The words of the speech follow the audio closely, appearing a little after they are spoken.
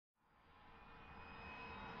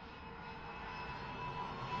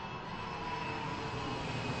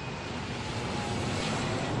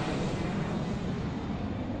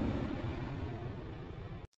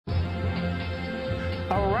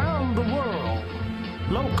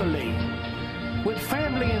locally, with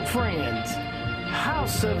family and friends.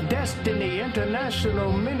 House of Destiny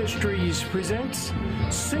International Ministries presents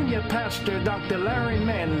Senior Pastor Dr. Larry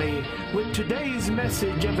Manley with today's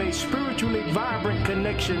message of a spiritually vibrant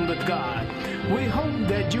connection with God. We hope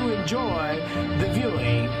that you enjoy the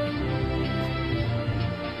viewing.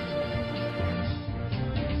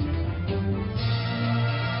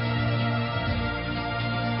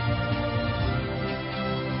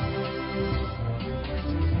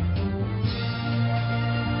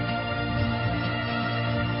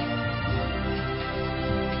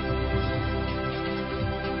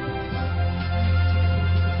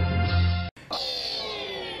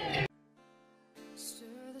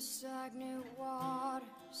 Stagnant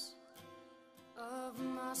waters of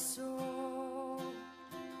my soul.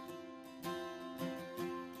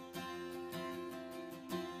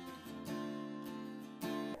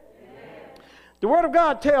 The Word of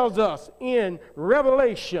God tells us in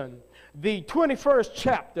Revelation, the 21st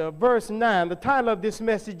chapter, verse 9, the title of this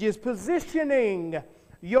message is Positioning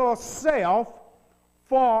Yourself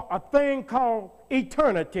for a Thing Called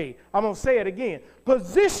Eternity. I'm going to say it again.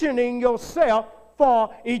 Positioning yourself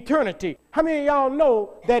for eternity. How many of y'all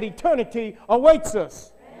know that eternity awaits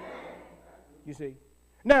us? You see.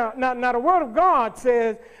 Now, the Word of God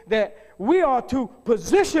says that we are to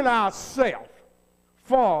position ourselves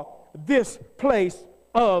for this place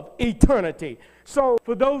of eternity. So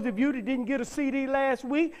for those of you that didn't get a CD last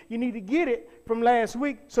week, you need to get it from last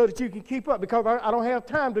week so that you can keep up, because I don't have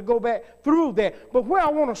time to go back through that. But where I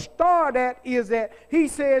want to start at is that he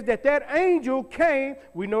says that angel came.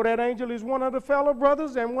 We know that angel is one of the fellow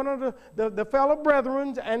brothers and one of the fellow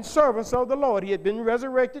brethren and servants of the Lord. He had been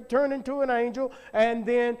resurrected, turned into an angel, and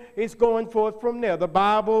then it's going forth from there. The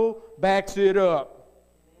Bible backs it up.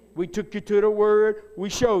 We took you to the Word. We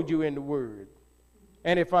showed you in the Word.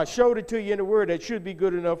 And if I showed it to you in the Word, that should be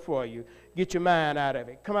good enough for you. Get your mind out of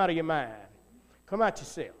it. Come out of your mind. Come out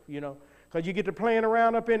yourself, because you get to playing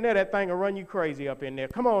around up in there, that thing will run you crazy up in there.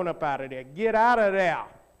 Come on up out of there. Get out of there.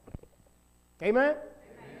 Amen? Amen.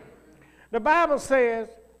 The Bible says,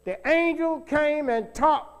 the angel came and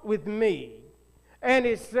talked with me, and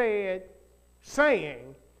it said,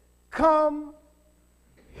 saying, come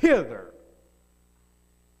hither,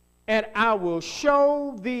 and I will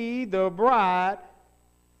show thee the bride,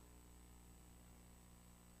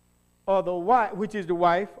 or the wife, which is the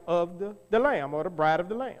wife of the Lamb, or the bride of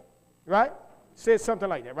the Lamb. Right? Says something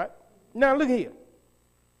like that, right? Now look here.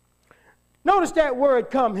 Notice that word,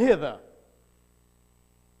 come hither.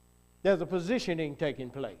 There's a positioning taking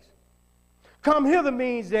place. Come hither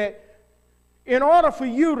means that in order for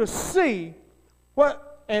you to see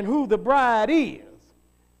what and who the bride is,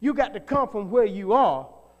 you got to come from where you are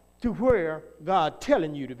to where God's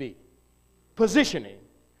telling you to be. Positioning.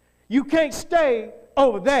 You can't stay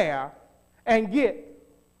over there and get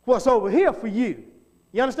what's over here for you.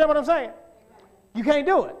 You understand what I'm saying? You can't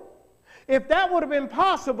do it. If that would have been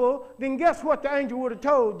possible, then guess what the angel would have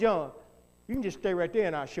told John? You can just stay right there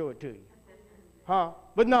and I'll show it to you. Huh?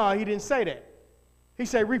 But no, he didn't say that. He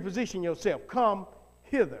said, reposition yourself. Come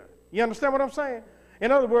hither. You understand what I'm saying?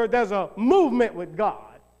 In other words, there's a movement with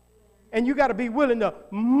God. And you got to be willing to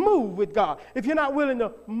move with God. If you're not willing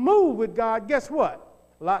to move with God, guess what?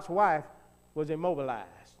 Lot's wife was immobilized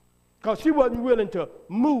because she wasn't willing to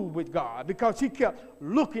move with God, because she kept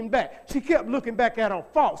looking back. She kept looking back at her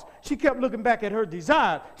faults. She kept looking back at her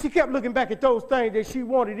desires. She kept looking back at those things that she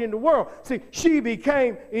wanted in the world. See, she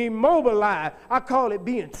became immobilized. I call it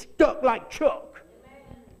being stuck like Chuck.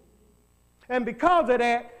 And because of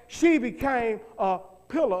that, she became a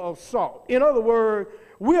pillar of salt. In other words,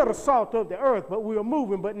 we are the salt of the earth, but we are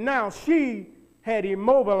moving. But now she had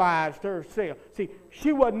immobilized herself. See,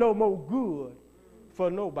 she wasn't no more good for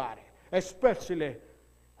nobody, especially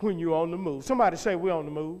when you're on the move. Somebody say we're on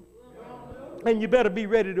the move. And you better be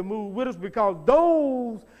ready to move with us, because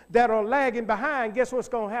those that are lagging behind, guess what's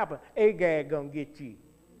going to happen? Agag going to get you.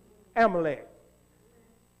 Amalek.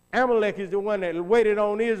 Amalek is the one that waited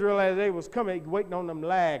on Israel as they was coming, waiting on them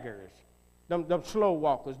laggers, them slow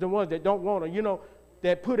walkers, the ones that don't want to,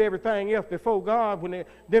 that put everything else before God, when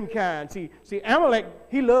them kind. See, Amalek,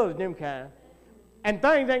 he loves them kind. And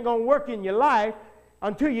things ain't going to work in your life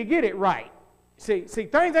until you get it right. See,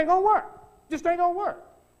 things ain't going to work. Just ain't going to work.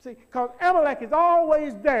 See, because Amalek is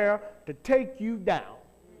always there to take you down.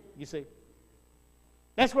 You see.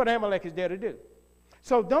 That's what Amalek is there to do.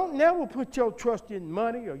 So don't never put your trust in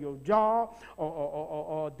money or your job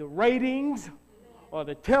or the ratings or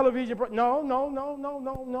the television. No.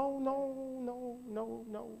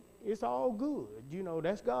 It's all good.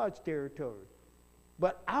 That's God's territory.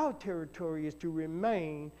 But our territory is to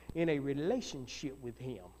remain in a relationship with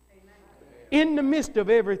him. In the midst of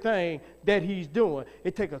everything that he's doing,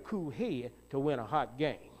 it takes a cool head to win a hot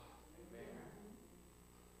game.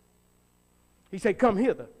 He said, come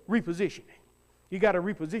hither, repositioning. You got to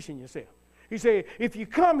reposition yourself. He said, if you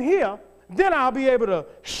come here, then I'll be able to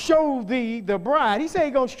show thee the bride. He said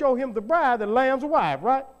he's going to show him the bride, the Lamb's wife,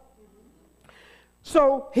 right?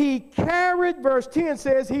 So he carried, verse 10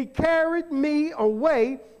 says, he carried me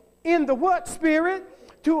away in the what spirit?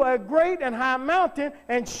 To a great and high mountain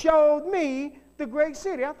and showed me the great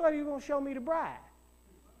city. I thought he was going to show me the bride.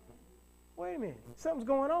 Wait a minute. Something's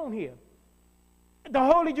going on here. The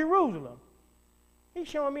Holy Jerusalem. He's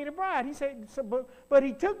showing me the bride. He said, but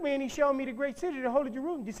he took me and he showed me the great city, the Holy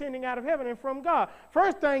Jerusalem, descending out of heaven and from God.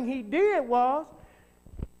 First thing he did was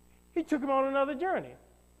he took him on another journey.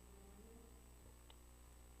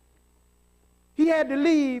 He had to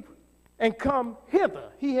leave and come hither.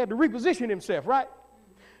 He had to reposition himself, right?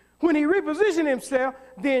 When he repositioned himself,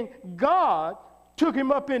 then God took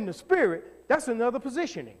him up in the spirit. That's another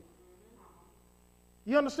positioning.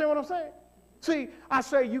 You understand what I'm saying? See, I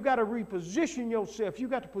say you got to reposition yourself. You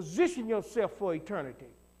got to position yourself for eternity.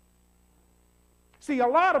 See, a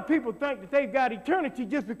lot of people think that they've got eternity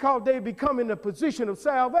just because they become in a position of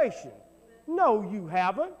salvation. No, you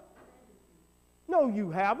haven't. No,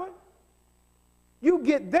 you haven't. You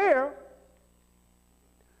get there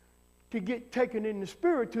to get taken in the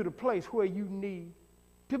spirit to the place where you need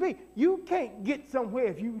to be. You can't get somewhere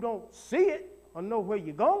if you don't see it or know where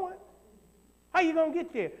you're going. How you going to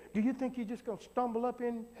get there? Do you think you're just going to stumble up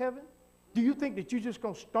in heaven? Do you think that you're just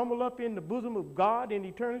going to stumble up in the bosom of God in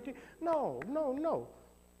eternity? No, no, no.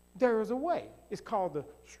 There is a way. It's called the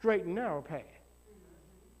straight and narrow path.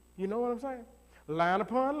 You know what I'm saying? Line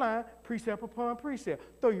upon line, precept upon precept.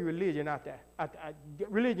 Throw your religion out there.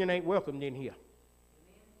 Religion ain't welcomed in here.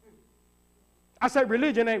 I say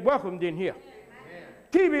religion ain't welcomed in here.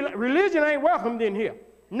 Religion ain't welcomed in here.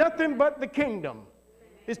 Nothing but the kingdom.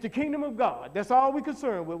 It's the kingdom of God. That's all we're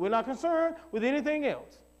concerned with. We're not concerned with anything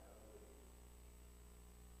else.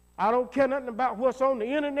 I don't care nothing about what's on the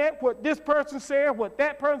internet, what this person said, what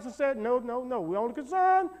that person said. No, no, no. We're only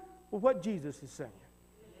concerned with what Jesus is saying.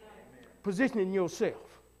 Positioning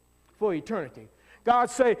yourself for eternity. God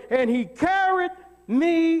say, and he carried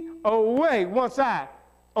me away once I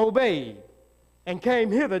obeyed and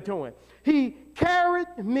came hither to him. He carried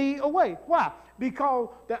me away. Why? Because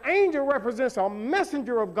the angel represents a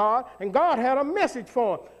messenger of God, and God had a message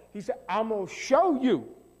for him. He said, I'm going to show you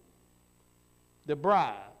the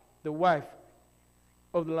bride, the wife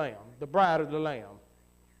of the Lamb, the bride of the Lamb.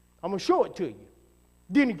 I'm going to show it to you.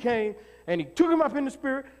 Then he came, and he took him up in the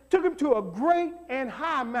spirit, took him to a great and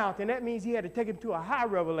high mountain. That means he had to take him to a high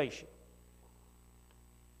revelation.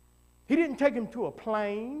 He didn't take him to a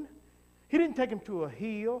plain. He didn't take him to a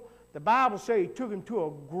hill. The Bible says he took him to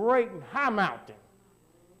a great and high mountain.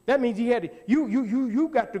 That means he had to, you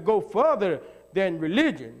got to go further than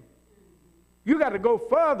religion. You got to go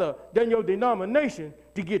further than your denomination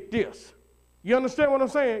to get this. You understand what I'm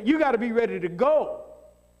saying? You got to be ready to go.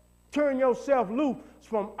 Turn yourself loose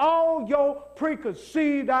from all your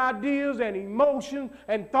preconceived ideas and emotions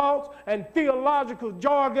and thoughts and theological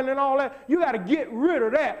jargon and all that. You got to get rid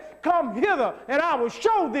of that. Come hither and I will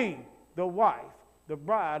show thee the wife, the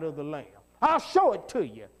bride of the Lamb. I'll show it to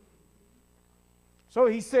you. So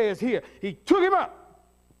he says here, he took him up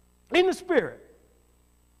in the spirit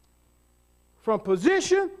from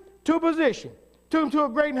position to position. Took him to a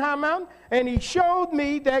great and high mountain, and he showed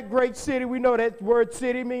me that great city. We know that word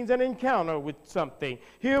city means an encounter with something.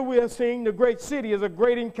 Here we are seeing the great city as a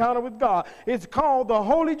great encounter with God. It's called the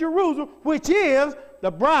Holy Jerusalem, which is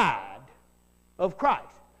the bride of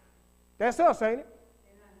Christ. That's us, ain't it?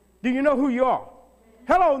 Do you know who you are?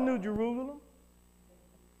 Hello, New Jerusalem.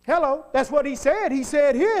 Hello. That's what he said. He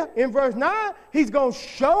said here in verse 9, he's going to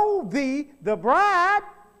show thee the bride.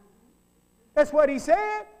 That's what he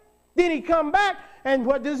said. Then he come back, and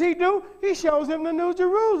what does he do? He shows him the New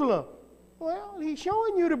Jerusalem. Well, he's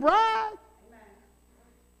showing you the bride. Amen.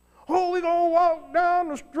 Oh, we're going to walk down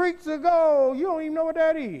the streets of gold. You don't even know what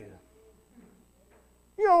that is.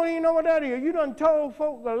 You don't even know what that is. You done told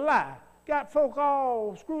folk a lie. Got folk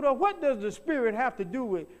all screwed up. What does the Spirit have to do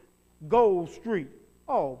with Gold Street?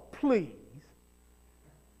 Oh, please.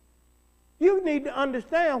 You need to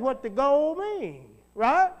understand what the gold means,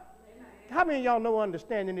 right? How many of y'all know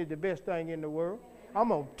understanding is the best thing in the world? I'm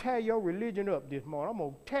going to tear your religion up this morning. I'm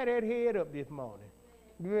going to tear that head up this morning.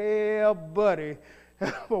 Yeah, buddy.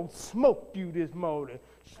 I'm going to smoke you this morning.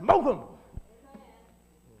 Smoke them.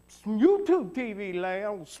 YouTube TV land.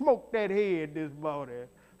 I'm going to smoke that head this morning.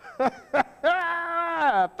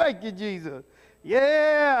 Thank you, Jesus.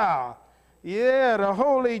 Yeah. Yeah, the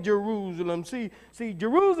holy Jerusalem. See,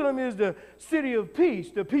 Jerusalem is the city of peace,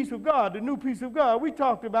 the peace of God, the new peace of God. We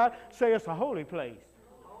talked about, say it's a holy place.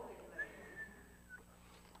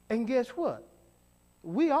 And guess what?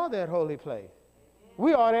 We are that holy place.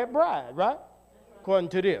 We are that bride, right? According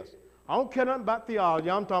to this. I don't care nothing about theology.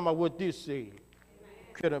 I'm talking about what this says.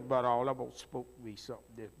 Care about all. I'm going to smoke me something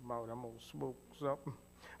this morning. I'm going to smoke something.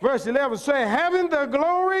 Verse 11 says, having the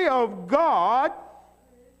glory of God.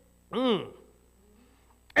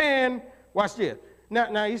 And watch this.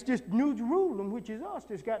 Now it's this New Jerusalem, which is us,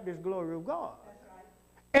 that's got this glory of God. Right.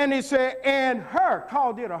 And it said, and her,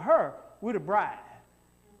 called it a her, with a bride.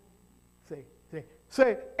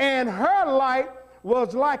 See, and her light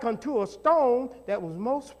was like unto a stone that was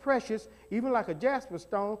most precious, even like a jasper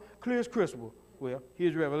stone, clear as crystal. Well,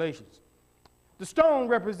 here's Revelations. The stone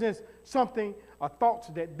represents something, or thoughts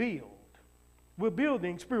that build. We're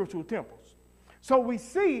building spiritual temples. So we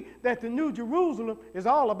see that the New Jerusalem is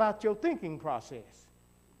all about your thinking process.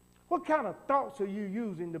 What kind of thoughts are you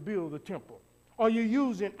using to build the temple? Are you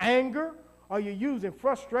using anger? Are you using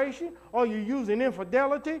frustration? Are you using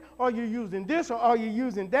infidelity? Are you using this, or are you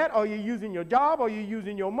using that? Are you using your job? Are you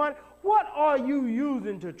using your money? What are you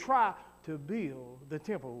using to try to build the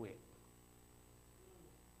temple with?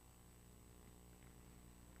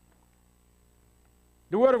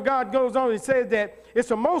 The Word of God goes on and says that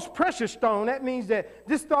it's a most precious stone. That means that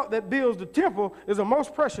this thought that builds the temple is a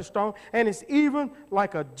most precious stone, and it's even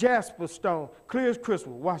like a jasper stone, clear as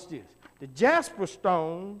crystal. Watch this. The jasper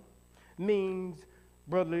stone means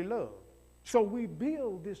brotherly love. So we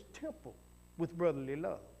build this temple with brotherly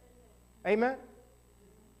love. Amen?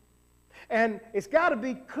 And it's got to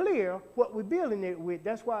be clear what we're building it with.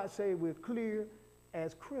 That's why I say we're clear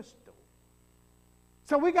as crystal.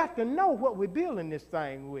 So we got to know what we're building this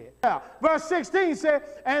thing with. Now, verse 16 says,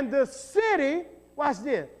 and the city, watch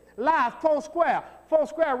this, lies four square. Four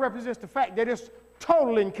square represents the fact that it's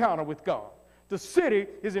total encounter with God. The city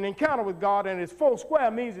is an encounter with God, and it's four square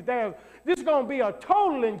means that this is going to be a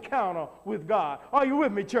total encounter with God. Are you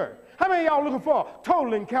with me, church? How many of y'all looking for a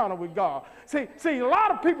total encounter with God? See, a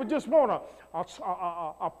lot of people just want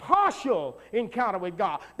a partial encounter with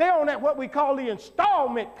God. They're on that what we call the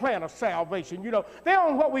installment plan of salvation. You know, they're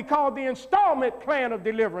on what we call the installment plan of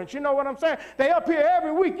deliverance. You know what I'm saying? They up here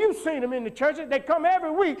every week. You've seen them in the churches. They come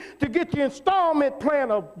every week to get the installment plan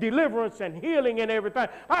of deliverance and healing and everything.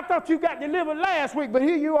 I thought you got delivered last week, but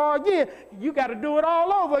here you are again. You got to do it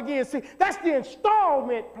all over again. See, that's the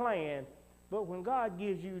installment plan. But when God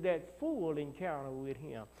gives you that full encounter with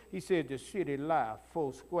him, he said the city lies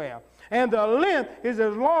four square. And the length is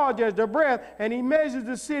as large as the breadth, and he measures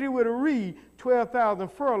the city with a reed, 12,000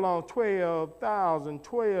 furlongs, 12,000.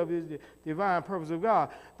 12 is the divine purpose of God.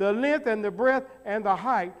 The length and the breadth and the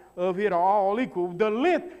height of it are all equal. The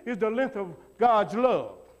length is the length of God's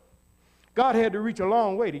love. God had to reach a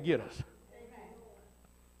long way to get us. Amen.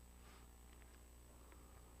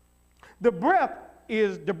 The breadth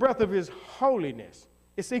is the breadth of his holiness.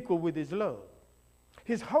 It's equal with his love.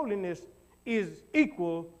 His holiness is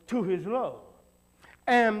equal to his love.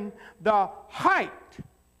 And the height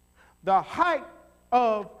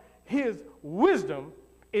of his wisdom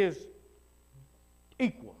is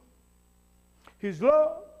equal. His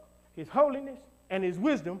love, his holiness, and his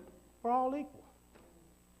wisdom are all equal.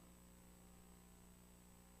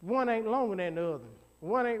 One ain't longer than the other.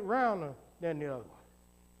 One ain't rounder than the other.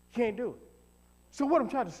 Can't do it. So what I'm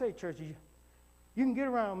trying to say, church, is you can get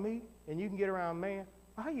around me and you can get around man.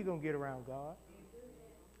 How are you going to get around God?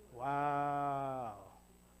 Wow.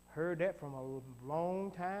 Heard that from a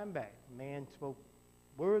long time back. Man spoke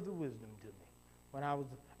words of wisdom to me when I was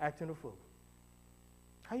acting a fool.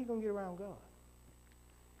 How are you going to get around God?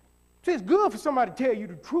 See, it's good for somebody to tell you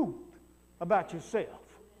the truth about yourself.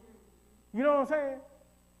 You know what I'm saying?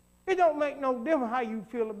 It don't make no difference how you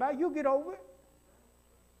feel about it. You'll get over it.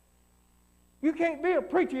 You can't be a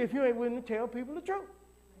preacher if you ain't willing to tell people the truth.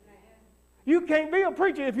 You can't be a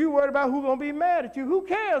preacher if you're worried about who's going to be mad at you. Who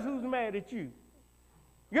cares who's mad at you?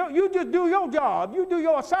 You just do your job. You do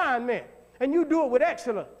your assignment. And you do it with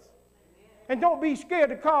excellence. And don't be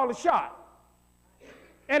scared to call a shot.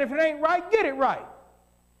 And if it ain't right, get it right.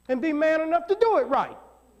 And be man enough to do it right.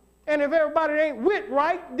 And if everybody ain't wit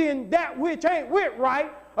right, then that which ain't wit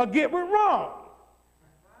right will get with wrong.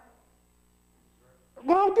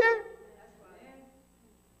 Won't it?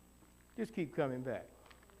 Just keep coming back.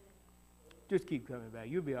 Just keep coming back.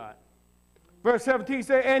 You'll be all right. Verse 17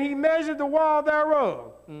 says, and he measured the wall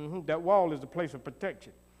thereof. That wall is the place of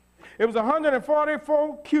protection. It was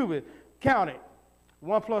 144 cubits, counted,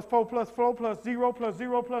 1 plus 4 plus 4 plus 0 plus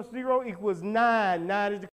 0 plus 0 equals 9.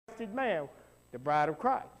 9 is the Christed man, the bride of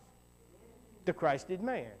Christ. The Christed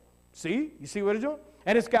man. See? You see what it's doing?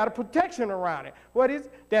 And it's got a protection around it. What is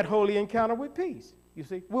it? That holy encounter with peace. You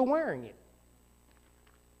see? We're wearing it.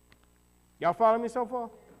 Y'all follow me so far?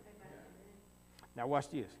 Now watch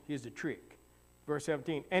this. Here's the trick. Verse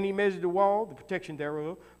 17. And he measured the wall, the protection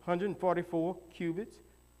thereof, 144 cubits.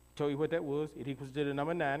 Told you what that was. It equals to the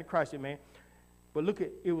number 9, the Christed man. But look at,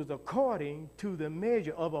 it was according to the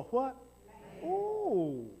measure of a what?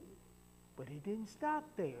 Oh. But he didn't stop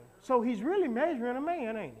there. So he's really measuring a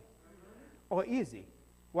man, ain't he? Or is he?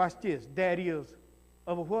 Watch this. That is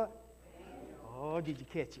of a what? Oh, did you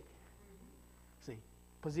catch it? See,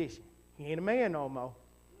 position. He ain't a man no more.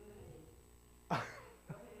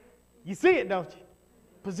 You see it, don't you?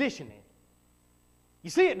 Positioning. You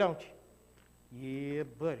see it, don't you? Yeah,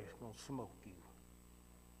 buddy, it's going to smoke you.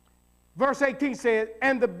 Verse 18 says,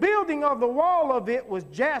 and the building of the wall of it was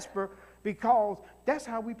jasper, because that's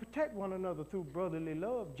how we protect one another, through brotherly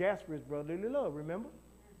love. Jasper is brotherly love, remember?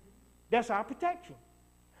 That's our protection.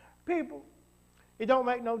 People, it don't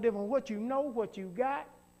make no difference what you know, what you got,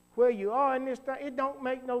 where you are in this thing. It don't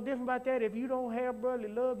make no difference about that. If you don't have brotherly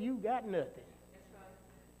love, you got nothing. That's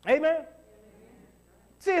right. Amen?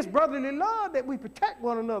 See, it's brotherly love that we protect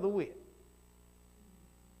one another with.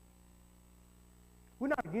 We're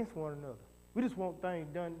not against one another. We just want things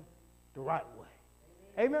done the right way.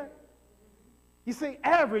 Amen? You see,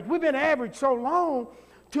 average, we've been average so long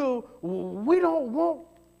till we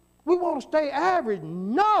want to stay average.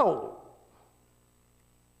 No.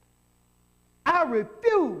 I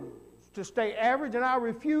refuse to stay average, and I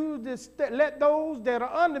refuse to let those that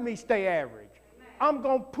are under me stay average. I'm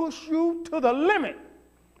going to push you to the limit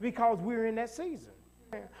because we're in that season.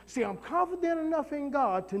 See, I'm confident enough in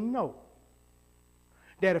God to know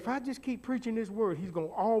that if I just keep preaching this word, he's going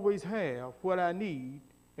to always have what I need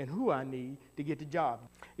and who I need to get the job.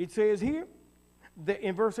 It says here,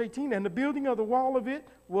 in verse 18, and the building of the wall of it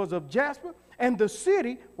was of jasper, and the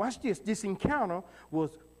city, watch this encounter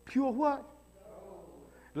was pure what? Gold.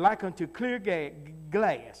 Like unto clear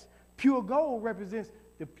glass. Pure gold represents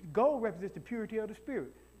the purity of the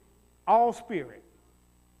spirit. All spirit.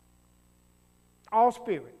 All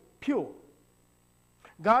spirit. Pure.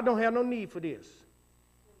 God don't have no need for this.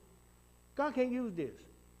 God can't use this.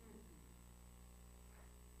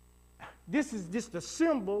 This is just a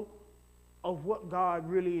symbol of what God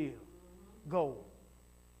really is. Gold.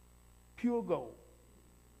 Pure gold.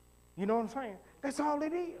 You know what I'm saying? That's all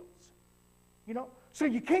it is. You know? So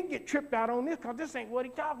you can't get tripped out on this because this ain't what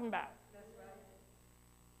he's talking about. That's right.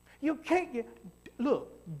 You can't get,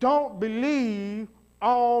 look, don't believe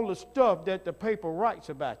all the stuff that the paper writes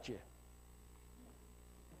about you.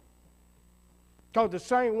 Because the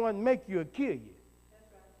same one make you or kill you. That's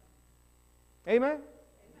right. Amen? Amen?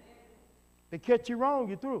 They catch you wrong,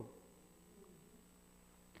 you're through.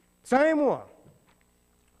 Same one.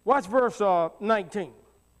 Watch verse 19.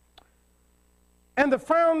 And the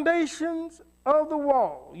foundations of the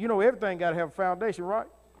wall. You know everything got to have a foundation, right?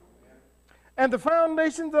 And the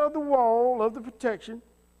foundations of the wall of the protection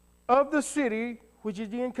of the city, which is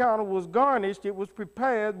the encounter, was garnished. It was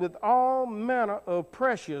prepared with all manner of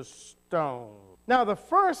precious stones. Now, the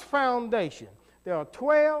first foundation, there are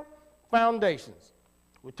 12 foundations.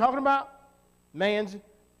 We're talking about man's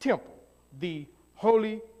temple, the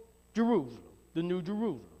holy Jerusalem, the new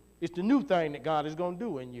Jerusalem. It's the new thing that God is going to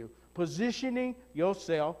do in you, positioning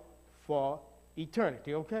yourself for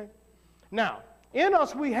eternity, okay? Now, in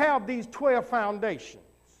us we have these 12 foundations.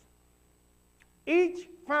 Each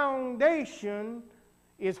foundation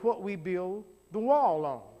is what we build the wall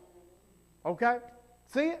on, okay?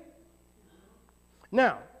 See it?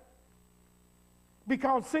 Now,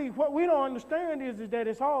 because see, what we don't understand is that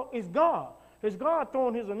it's God. It's God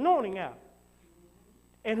throwing his anointing out.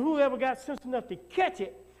 And whoever got sense enough to catch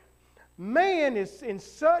it, man is in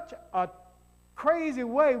such a crazy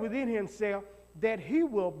way within himself that he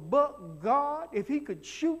will buck God. If he could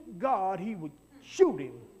shoot God, he would shoot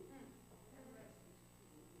him.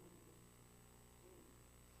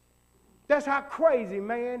 That's how crazy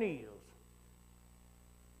man is.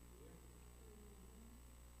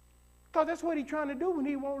 Because that's what he's trying to do when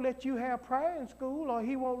he won't let you have prayer in school, or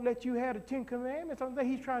he won't let you have the 10 Commandments.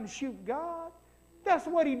 He's trying to shoot God. That's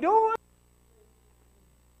what he's doing.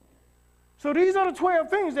 So these are the 12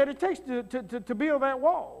 things that it takes to build that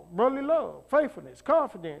wall. Brotherly love, faithfulness,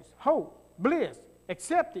 confidence, hope, bliss,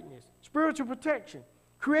 acceptedness, spiritual protection,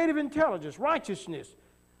 creative intelligence, righteousness,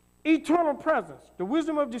 eternal presence, the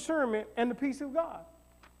wisdom of discernment, and the peace of God.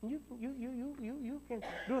 You can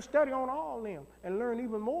do a study on all of them and learn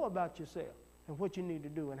even more about yourself. and what you need to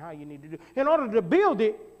do and how you need to do. In order to build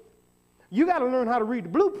it, you got to learn how to read the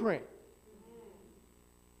blueprint.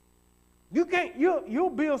 You can't, you'll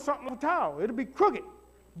build something on a tower. It'll be crooked.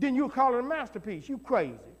 Then you'll call it a masterpiece. You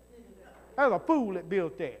crazy. That's a fool that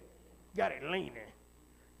built that. Got it leaning.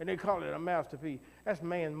 And they call it a masterpiece. That's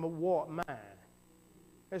man's warped mind.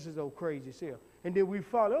 That's his old crazy self. And then we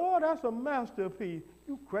follow, oh, that's a masterpiece.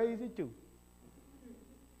 You crazy too.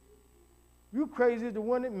 You crazy is the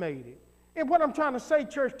one that made it. And what I'm trying to say,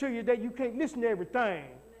 church, to you, that you can't listen to everything.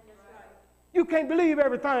 You can't believe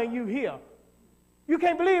everything you hear. You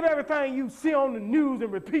can't believe everything you see on the news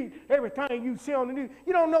and repeat everything you see on the news.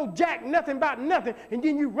 You don't know jack nothing about nothing, and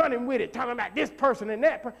then you running with it, talking about this person and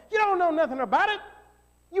that person. You don't know nothing about it.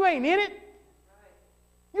 You ain't in it.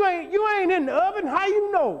 You ain't in the oven. How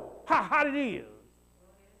you know how hot it is?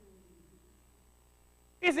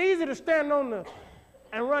 It's easy to stand on the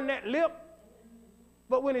and run that lip,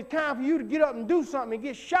 but when it's time for you to get up and do something and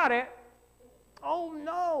get shot at, oh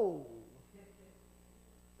no,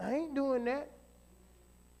 I ain't doing that.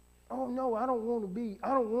 Oh no, I don't want to be,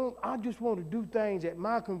 I just want to do things at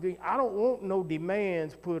my convenience. I don't want no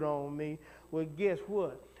demands put on me. Well, guess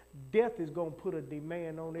what? Death is going to put a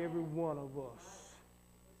demand on every one of us.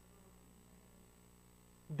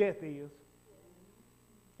 Death is.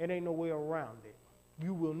 It ain't no way around it.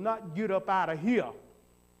 You will not get up out of here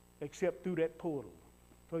except through that portal.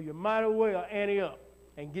 So you might as well ante up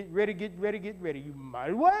and get ready. You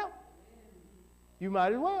might as well. You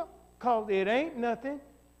might as well. Because it ain't nothing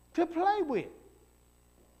to play with.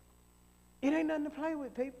 It ain't nothing to play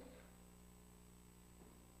with, people.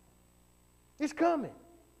 It's coming.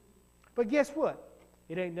 But guess what?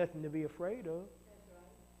 It ain't nothing to be afraid of.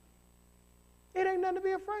 It ain't nothing to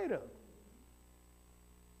be afraid of.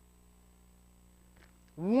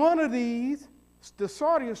 One of these, the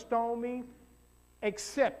sardius stone, means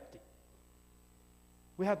accept it.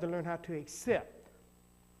 We have to learn how to accept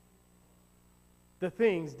the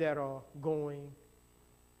things that are going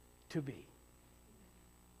to be.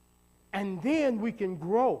 And then we can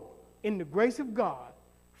grow in the grace of God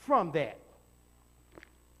from that.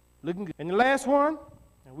 Looking good. And the last one,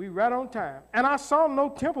 and we right on time. And I saw no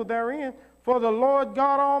temple therein, for the Lord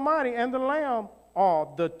God Almighty and the Lamb are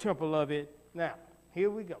the temple of it. Now, here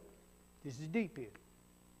we go. This is deep here.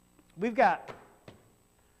 We've got,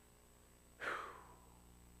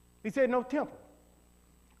 he said no temple.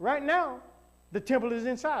 Right now, the temple is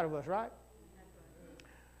inside of us, right?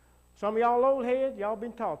 Some of y'all old heads, y'all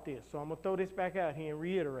been taught this, so I'm going to throw this back out here and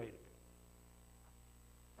reiterate it.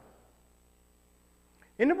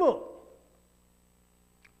 In the book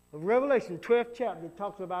of Revelation, 12th chapter, it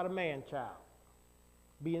talks about a man-child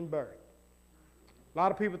being birthed. A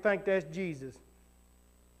lot of people think that's Jesus.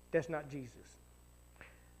 That's not Jesus.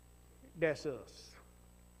 That's us.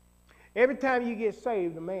 Every time you get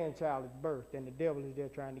saved, a man-child is birthed, and the devil is there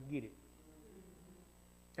trying to get it.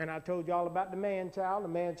 And I told you all about the man-child. The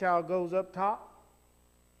man-child goes up top.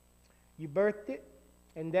 You birthed it,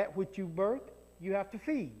 and that which you birthed, you have to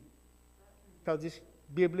feed. Because it's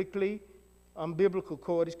biblically, umbilical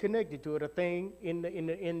cord is connected to it. A thing in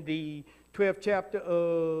the 12th chapter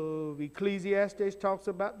of Ecclesiastes talks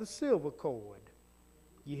about the silver cord.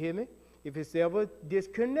 You hear me? If it's ever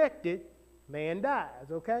disconnected, man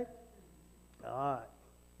dies, okay? All right.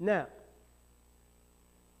 Now,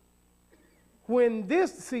 when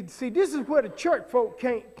this, see, this is where the church folk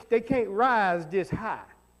can't rise this high.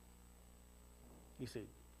 You see.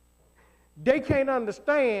 They can't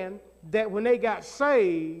understand that when they got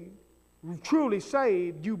saved, truly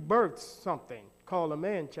saved, you birthed something called a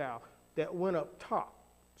man-child that went up top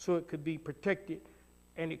so it could be protected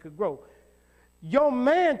and it could grow. Your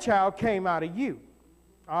man-child came out of you,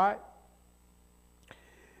 all right?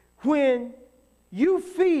 When you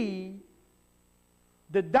feed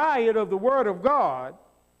the diet of the Word of God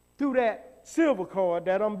through that silver cord,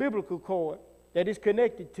 that umbilical cord that is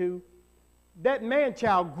connected to, that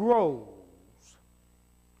man-child grows.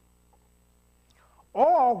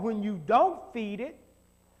 Or when you don't feed it,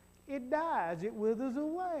 it dies, it withers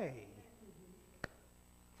away.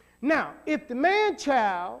 Now, if the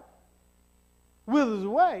man-child withers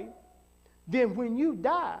away, then when you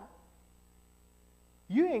die,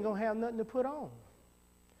 you ain't going to have nothing to put on.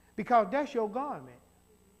 Because that's your garment.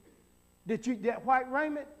 That white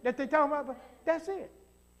raiment that they talking about, that's it.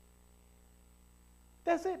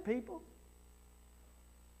 That's it, people.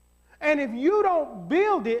 And if you don't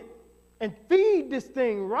build it and feed this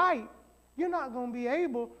thing right, you're not going to be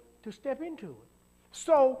able to step into it.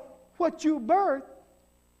 So what you birth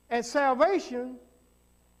at salvation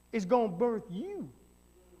is going to birth you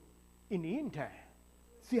in the end time.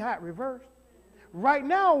 See how it reversed? right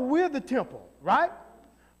now we're the temple, right?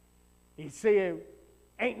 He said,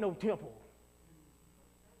 ain't no temple.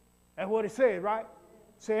 That's what it said, right?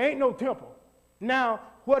 Say, ain't no temple. Now,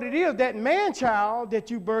 what it is, that man-child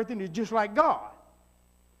that you birthing is just like God.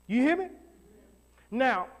 You hear me?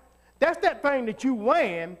 Now, that's that thing that you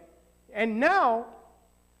wearing, and now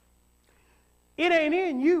it ain't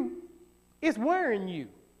in you, it's wearing you.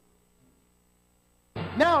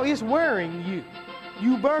 Now it's wearing you.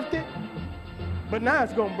 You birthed it, but now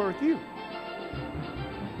it's going to birth you.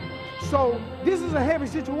 So this is a heavy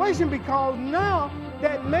situation because now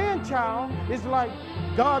that man-child is like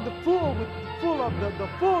God the full of the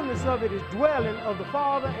fullness of it is dwelling of the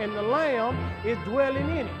Father, and the Lamb is dwelling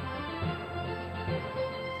in it.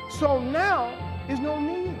 So now there's no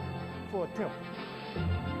need for a temple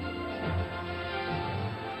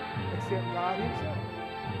except God himself,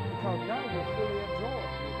 because God will fully absorb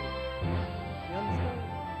you. You understand?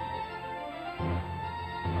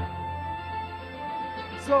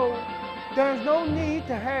 So there's no need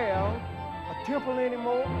to have a temple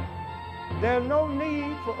anymore. There's no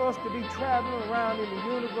need for us to be traveling around in the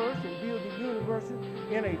universe and building universes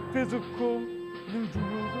in a physical New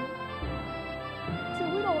Jerusalem. See,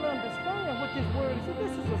 we don't understand what this word is.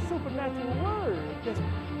 This is a supernatural word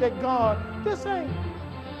that God, this ain't,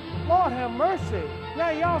 Lord have mercy.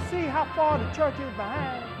 Now y'all see how far the church is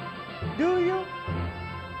behind. Do you?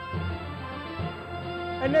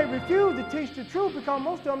 And they refuse to teach the truth because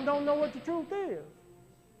most of them don't know what the truth is.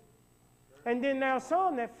 And then there are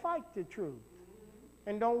some that fight the truth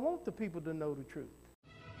and don't want the people to know the truth.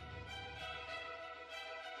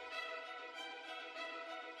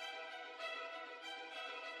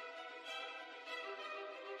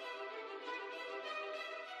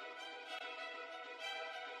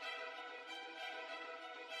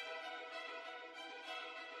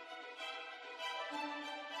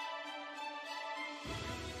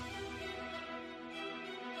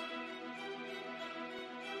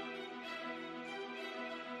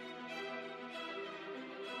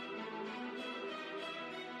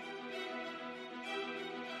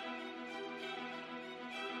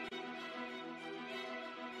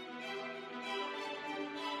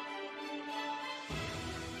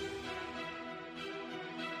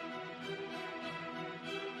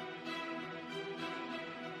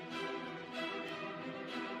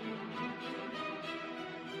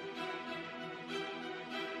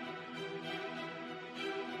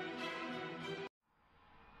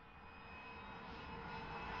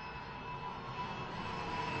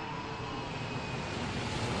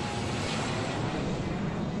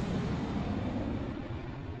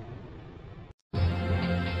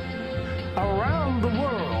 Around the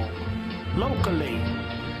world, locally,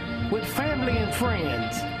 with family and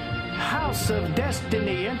friends, House of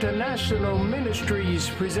Destiny International Ministries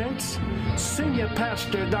presents Senior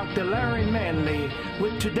Pastor Dr. Larry Manley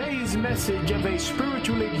with today's message of a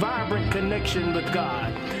spiritually vibrant connection with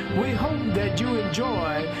God. We hope that you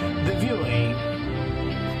enjoy the viewing.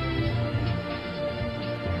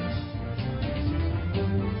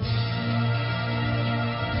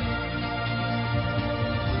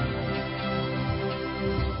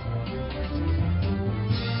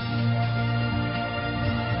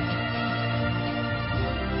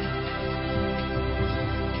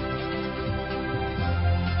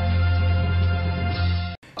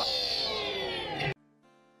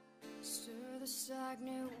 Stir the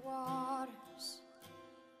stagnant waters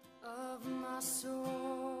of my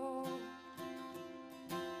soul.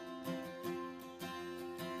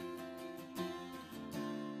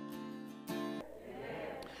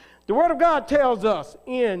 The Word of God tells us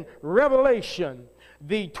in Revelation,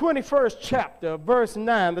 the 21st chapter, verse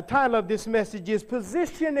 9, the title of this message is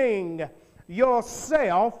Positioning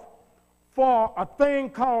Yourself for a Thing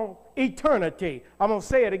Called Eternity. I'm going to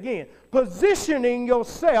say it again. Positioning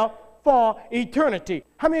yourself for eternity.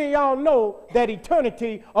 How many of y'all know that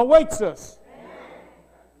eternity awaits us?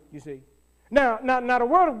 You see. Now, the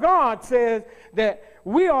Word of God says that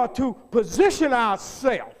we are to position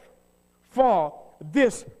ourselves for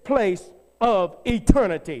this place of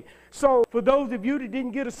eternity. So for those of you that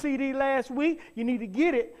didn't get a CD last week, you need to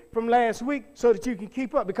get it from last week so that you can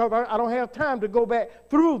keep up, because I don't have time to go back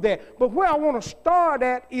through that. But where I want to start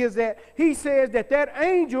at is that he says that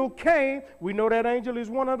angel came. We know that angel is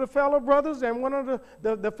one of the fellow brothers and one of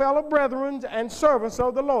the fellow brethren and servants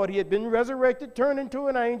of the Lord. He had been resurrected, turned into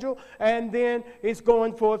an angel, and then it's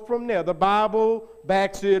going forth from there. The Bible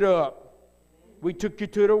backs it up. We took you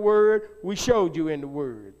to the Word. We showed you in the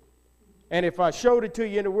Word. And if I showed it to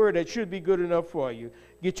you in the Word, that should be good enough for you.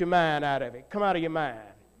 Get your mind out of it. Come out of your mind.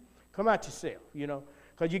 Come out yourself, you know.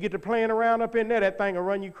 Because you get to playing around up in there, that thing will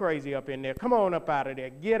run you crazy up in there. Come on up out of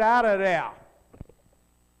there. Get out of there.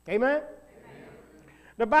 Amen? Amen.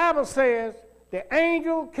 The Bible says, the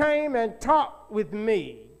angel came and talked with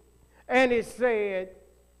me, and it said,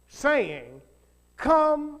 saying,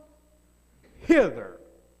 come hither,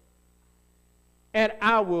 and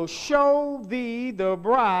I will show thee the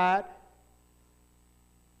bride,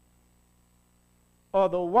 or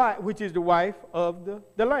the wife, which is the wife of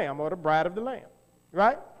the Lamb, or the bride of the Lamb.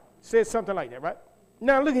 Right? Says something like that, right?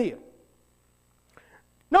 Now look here.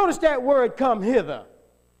 Notice that word come hither.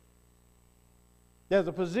 There's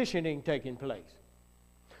a positioning taking place.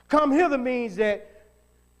 Come hither means that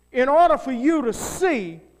in order for you to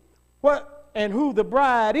see what and who the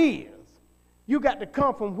bride is, you got to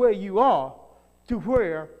come from where you are to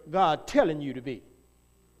where God's telling you to be.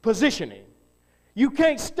 Positioning. You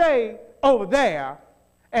can't stay over there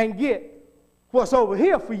and get what's over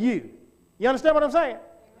here for you. You understand what I'm saying?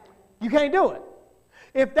 You can't do it.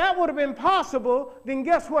 If that would have been possible, then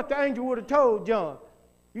guess what the angel would have told John?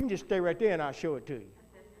 You can just stay right there and I'll show it to you.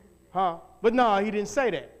 Huh? But no, he didn't say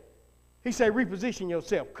that. He said, reposition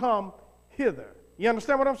yourself. Come hither. You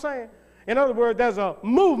understand what I'm saying? In other words, there's a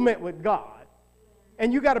movement with God.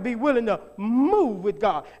 And you got to be willing to move with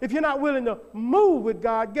God. If you're not willing to move with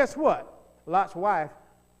God, guess what? Lot's wife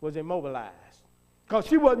was immobilized. Because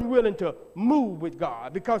she wasn't willing to move with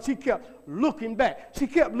God, because she kept looking back. She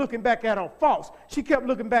kept looking back at her faults. She kept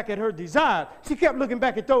looking back at her desires. She kept looking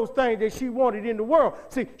back at those things that she wanted in the world.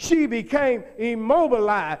 See, she became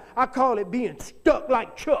immobilized. I call it being stuck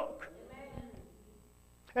like Chuck.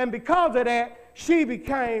 And because of that, she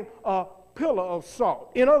became a pillar of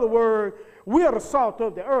salt. In other words, we are the salt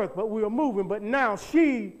of the earth, but we are moving. But now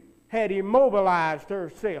she had immobilized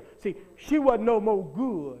herself. See, she wasn't no more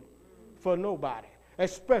good for nobody,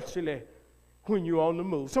 especially when you're on the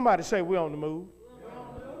move. Somebody say, we're on the move.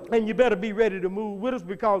 And you better be ready to move with us,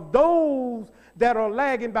 because those that are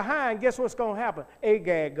lagging behind, guess what's going to happen?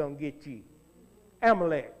 Agag going to get you.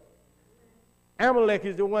 Amalek. Amalek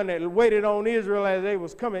is the one that waited on Israel as they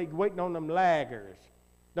was coming, waiting on them laggers,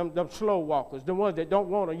 them slow walkers, the ones that don't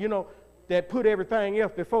want to, that put everything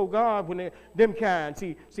else before God, when them kind.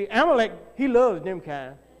 See, Amalek, he loves them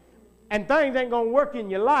kind. And things ain't going to work in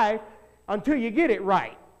your life until you get it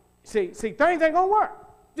right. See, things ain't going to work.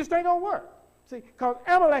 Just ain't going to work. See, because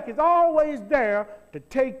Amalek is always there to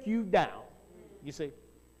take you down. You see.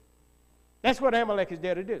 That's what Amalek is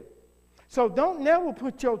there to do. So don't never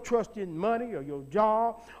put your trust in money or your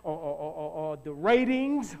job or the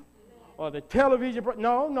ratings or the television.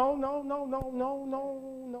 No.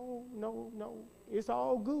 It's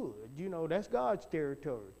all good. That's God's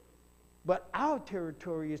territory. But our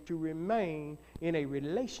territory is to remain in a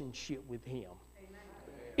relationship with him. Amen.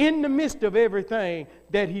 In the midst of everything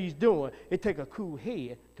that he's doing, it takes a cool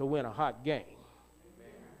head to win a hot game.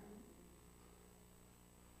 Amen.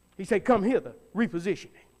 He said, come hither,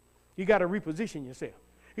 repositioning. You got to reposition yourself.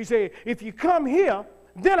 He said, if you come here,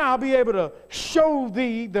 then I'll be able to show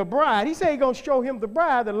thee the bride. He said he's going to show him the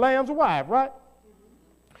bride, the Lamb's wife, right?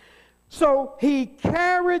 So he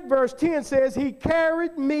carried, verse 10 says, he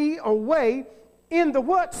carried me away in the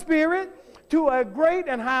what spirit? To a great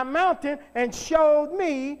and high mountain, and showed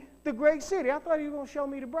me the great city. I thought he was going to show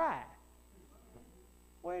me the bride.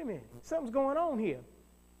 Wait a minute. Something's going on here.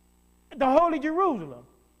 The Holy Jerusalem.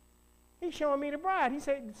 He's showing me the bride. He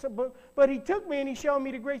said, but he took me and he showed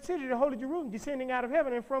me the great city, the Holy Jerusalem, descending out of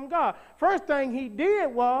heaven and from God. First thing he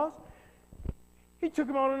did was, he took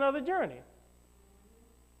him on another journey.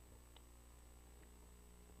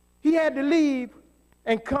 He had to leave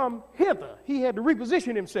and come hither. He had to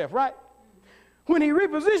reposition himself, right? When he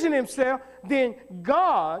repositioned himself, then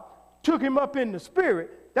God took him up in the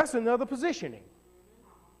spirit. That's another positioning.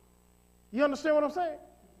 You understand what I'm saying?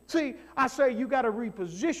 See, I say you got to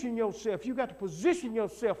reposition yourself. You got to position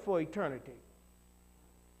yourself for eternity.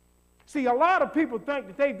 See, a lot of people think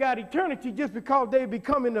that they've got eternity just because they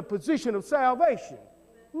become in a position of salvation.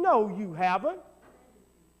 No, you haven't.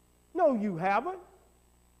 No, you haven't.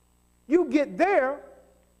 You get there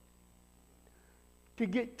to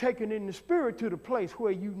get taken in the spirit to the place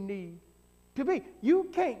where you need to be. You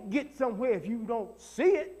can't get somewhere if you don't see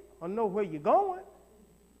it or know where you're going.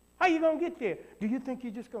 How you going to get there? Do you think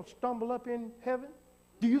you're just going to stumble up in heaven?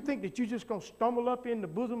 Do you think that you're just going to stumble up in the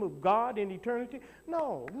bosom of God in eternity?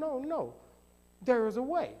 No. There is a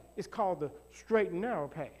way. It's called the straight and narrow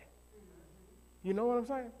path. You know what I'm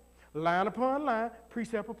saying? Line upon line,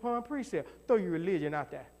 precept upon precept. Throw your religion out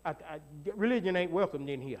there. Religion ain't welcomed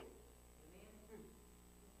in here.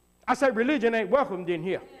 I say religion ain't welcomed in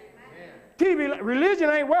here. Religion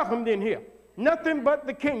ain't welcomed in here. Nothing but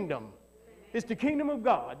the kingdom. It's the kingdom of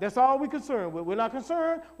God. That's all we're concerned with. We're not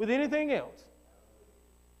concerned with anything else.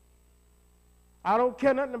 I don't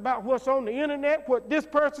care nothing about what's on the internet, what this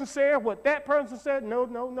person said, what that person said. No,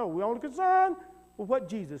 no, no. We're only concerned with what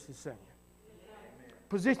Jesus is saying. Amen.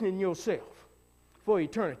 Positioning yourself for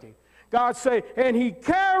eternity. God say, and he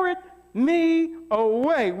carried me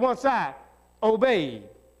away once I obeyed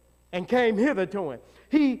and came hither to him.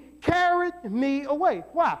 He carried me away.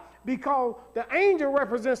 Why? Because the angel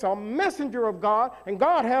represents a messenger of God, and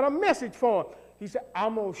God had a message for him. He said,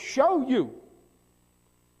 I'm going to show you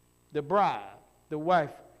the bride, the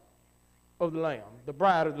wife of the Lamb, the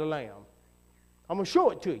bride of the Lamb. I'm going to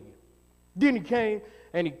show it to you. Then he came,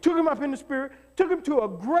 and he took him up in the spirit, took him to a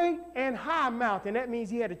great and high mountain. That means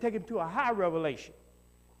he had to take him to a high revelation.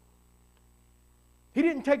 He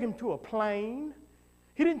didn't take him to a plain.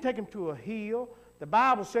 He didn't take him to a hill. The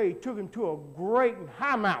Bible says he took him to a great and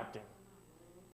high mountain.